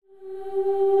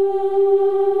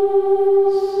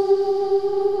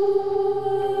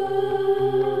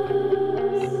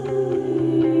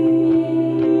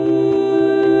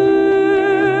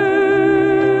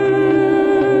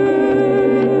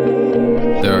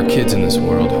kids in this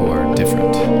world who are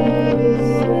different,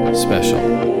 special.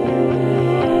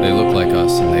 They look like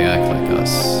us and they act like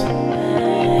us,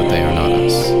 but they are not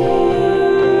us.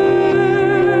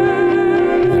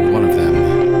 And one of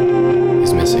them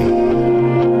is missing.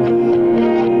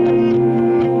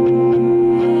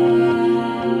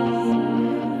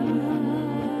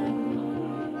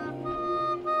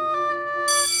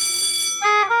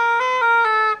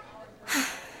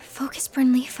 Focus,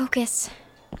 Brinley, focus.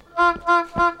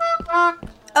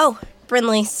 Oh,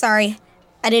 Brinley, sorry.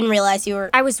 I didn't realize you were...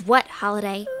 I was what,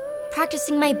 Holiday?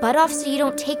 Practicing my butt off so you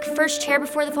don't take first chair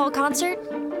before the fall concert?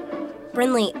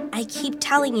 Brinley, I keep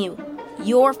telling you,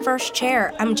 your first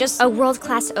chair. I'm just... A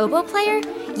world-class oboe player?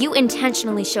 You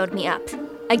intentionally showed me up.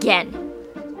 Again.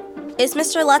 Is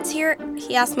Mr. Lutz here?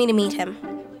 He asked me to meet him.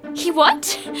 He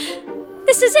what?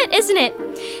 This is it, isn't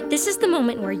it? This is the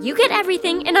moment where you get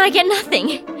everything and I get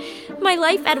nothing. My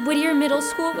life at Whittier Middle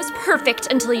School was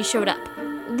perfect until you showed up.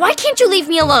 Why can't you leave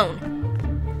me alone?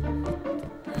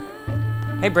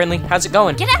 Hey, Brinley, how's it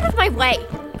going? Get out of my way!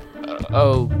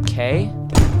 Okay.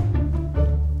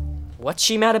 What's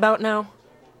she mad about now?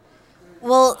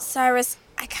 Well, Cyrus,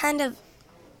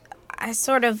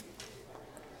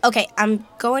 Okay, I'm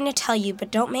going to tell you, but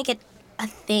don't make it a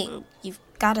thing. You've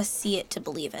got to see it to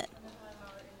believe it.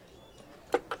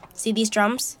 See these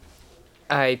drums?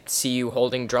 I see you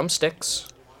holding drumsticks.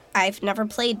 I've never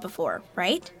played before,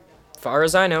 right? Far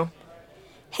as I know.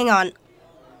 Hang on.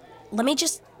 Let me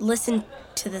just listen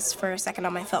to this for a second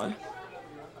on my phone.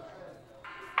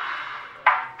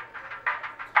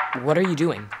 What are you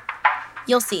doing?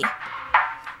 You'll see.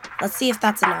 Let's see if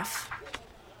that's enough.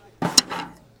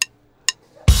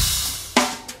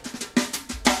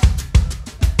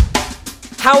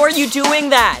 How are you doing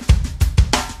that?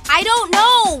 I don't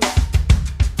know!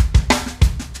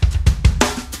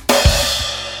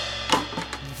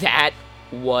 That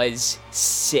was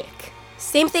sick.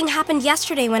 Same thing happened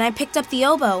yesterday when I picked up the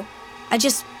oboe. I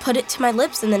just put it to my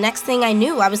lips and the next thing I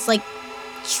knew, I was like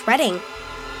shredding.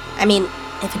 I mean,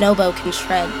 if an oboe can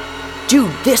shred.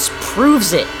 Dude, this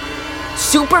proves it.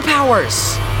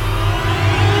 Superpowers!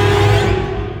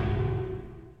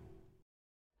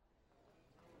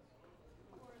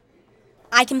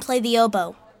 I can play the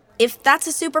oboe. If that's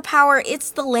a superpower,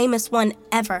 it's the lamest one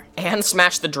ever. And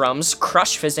smash the drums,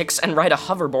 crush physics, and ride a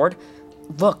hoverboard.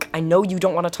 Look, I know you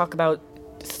don't want to talk about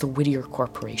the Whittier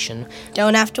Corporation.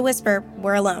 Don't have to whisper,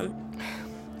 we're alone.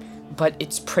 But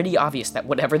it's pretty obvious that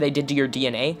whatever they did to your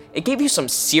DNA, it gave you some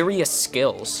serious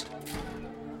skills.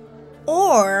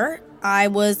 Or I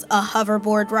was a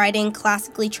hoverboard-riding,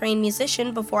 classically trained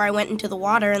musician before I went into the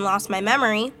water and lost my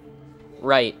memory.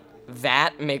 Right,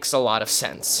 that makes a lot of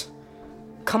sense.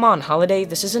 Come on, Holiday,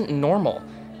 this isn't normal.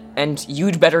 And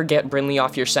you'd better get Brinley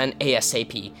off your scent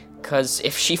ASAP, cause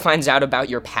if she finds out about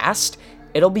your past,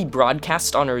 it'll be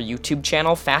broadcast on her YouTube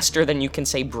channel faster than you can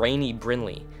say Brainy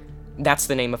Brinley. That's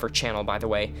the name of her channel, by the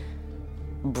way.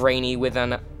 Brainy with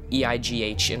an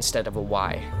E-I-G-H instead of a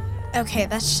Y. Okay,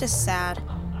 that's just sad.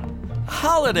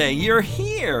 Holiday, you're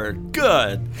here!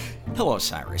 Good. Hello,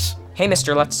 Cyrus. Hey,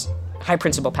 Mr. Lutz. Hi,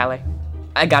 Principal Palais.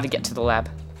 I gotta get to the lab.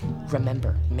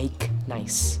 Remember, make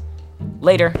nice.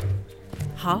 Later.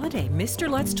 Holiday, Mr.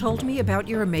 Lutz told me about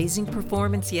your amazing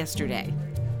performance yesterday.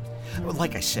 Well,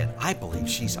 like I said, I believe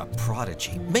she's a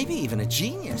prodigy, maybe even a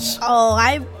genius. Oh,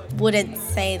 I wouldn't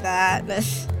say that.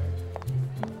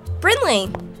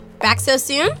 Brinley, back so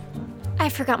soon? I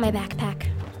forgot my backpack.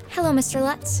 Hello, Mr.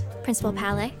 Lutz, Principal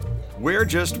Palais. We're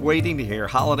just waiting to hear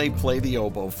Holiday play the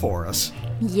oboe for us.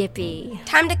 Yippee.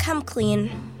 Time to come clean.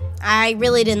 I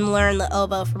really didn't learn the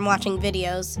oboe from watching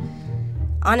videos.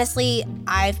 Honestly,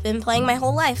 I've been playing my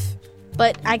whole life.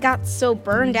 But I got so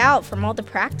burned out from all the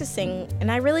practicing,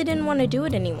 and I really didn't want to do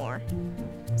it anymore.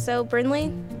 So,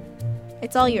 Brinley,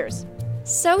 it's all yours.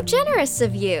 So generous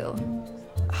of you.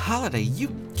 Holiday,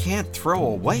 you can't throw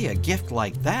away a gift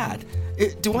like that.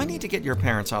 Do I need to get your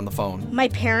parents on the phone? My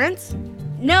parents?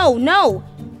 No.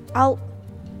 I'll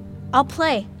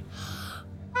play.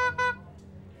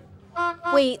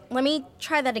 Wait, let me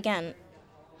try that again.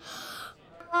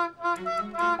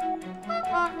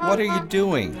 What are you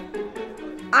doing?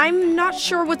 I'm not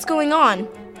sure what's going on.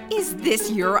 Is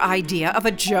this your idea of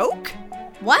a joke?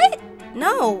 What?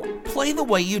 No. Play the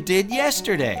way you did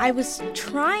yesterday. I was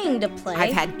trying to play.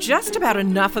 I've had just about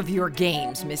enough of your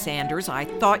games, Miss Anders. I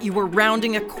thought you were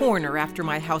rounding a corner after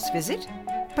my house visit,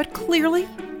 but clearly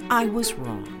I was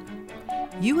wrong.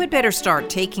 You had better start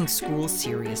taking school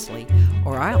seriously,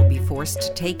 or I'll be forced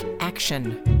to take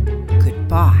action.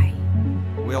 Goodbye.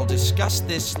 We'll discuss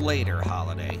this later,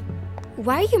 Holiday.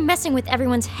 Why are you messing with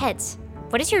everyone's heads?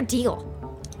 What is your deal?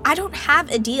 I don't have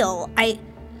a deal.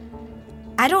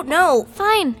 I don't know.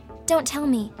 Fine, don't tell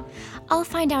me. I'll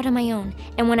find out on my own,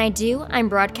 and when I do, I'm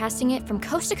broadcasting it from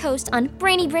coast to coast on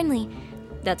Brainy Brinley.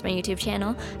 That's my YouTube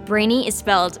channel. Brainy is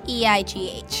spelled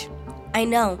EIGH. I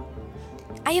know.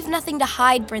 I have nothing to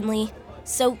hide, Brinley,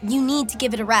 so you need to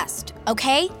give it a rest,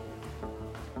 okay?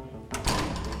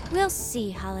 We'll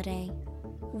see, Holiday.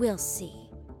 We'll see.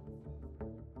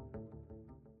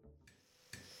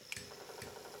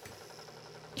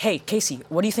 Hey, Casey,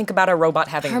 what do you think about our robot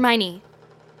having... Hermione.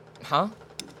 Huh?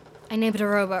 I named a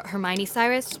robot Hermione,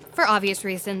 Cyrus, for obvious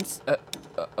reasons.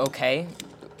 Okay.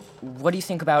 What do you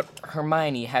think about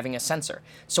Hermione having a sensor?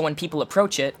 So when people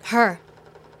approach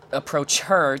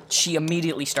her, she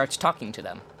immediately starts talking to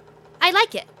them. I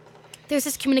like it. There's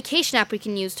this communication app we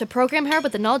can use to program her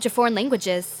with the knowledge of foreign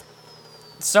languages.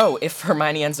 So, if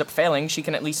Hermione ends up failing, she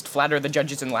can at least flatter the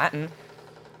judges in Latin.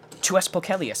 Tu es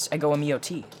Pocelius, ego mio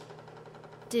te.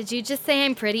 Did you just say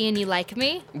I'm pretty and you like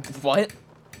me? What?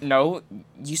 No,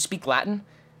 you speak Latin?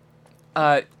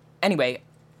 Anyway,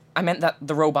 I meant that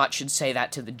the robot should say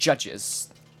that to the judges,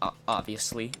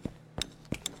 obviously.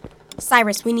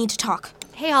 Cyrus, we need to talk.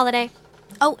 Hey, Holiday.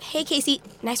 Oh, hey, Casey.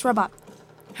 Nice robot.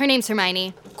 Her name's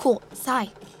Hermione. Cool. Sigh.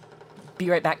 Be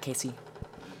right back, Casey.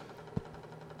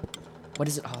 What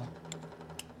is it, Hol?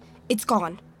 It's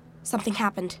gone. Something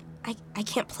happened. I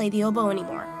can't play the oboe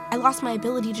anymore. I lost my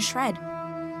ability to shred.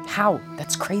 How?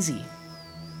 That's crazy.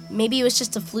 Maybe it was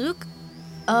just a fluke?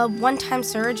 A one-time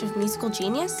surge of musical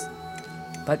genius?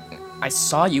 But I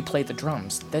saw you play the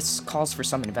drums. This calls for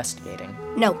some investigating.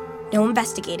 No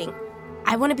investigating.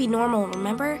 I want to be normal,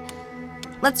 remember?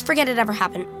 Let's forget it ever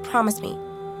happened. Promise me.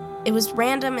 It was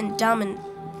random and dumb and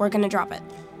we're gonna drop it.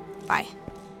 Bye.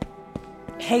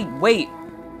 Hey, wait!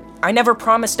 I never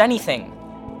promised anything!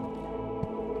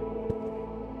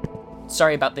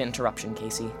 Sorry about the interruption,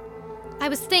 Casey. I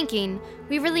was thinking,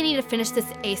 we really need to finish this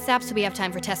ASAP so we have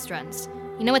time for test runs.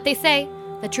 You know what they say?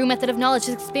 The true method of knowledge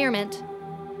is experiment.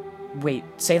 Wait,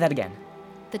 say that again.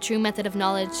 The true method of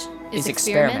knowledge is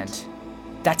experiment.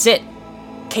 That's it!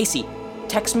 Casey,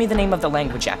 text me the name of the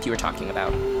language app you were talking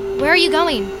about. Where are you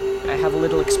going? I have a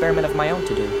little experiment of my own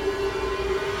to do.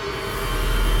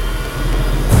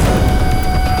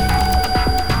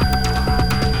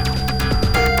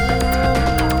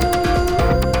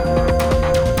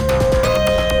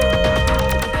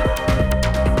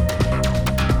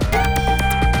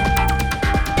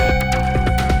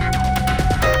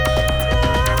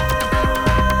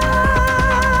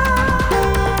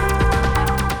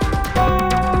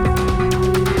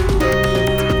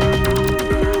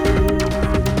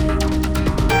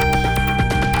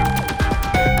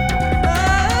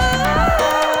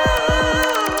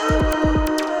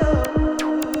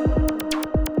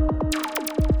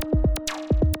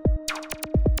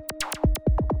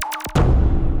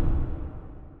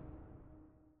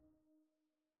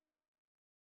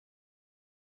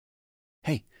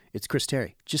 Hey, it's Chris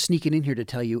Terry, just sneaking in here to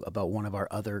tell you about one of our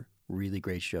other really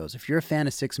great shows. If you're a fan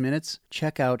of 6 Minutes,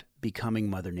 check out Becoming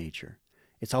Mother Nature.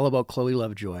 It's all about Chloe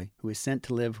Lovejoy, who is sent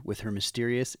to live with her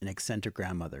mysterious and eccentric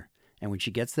grandmother. And when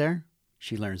she gets there,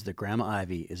 she learns that Grandma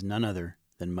Ivy is none other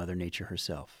than Mother Nature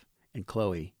herself. And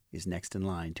Chloe is next in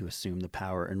line to assume the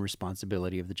power and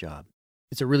responsibility of the job.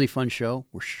 It's a really fun show.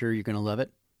 We're sure you're going to love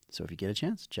it. So if you get a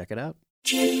chance, check it out.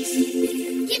 Give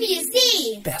me a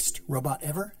Z!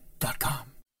 BestRobotEver.com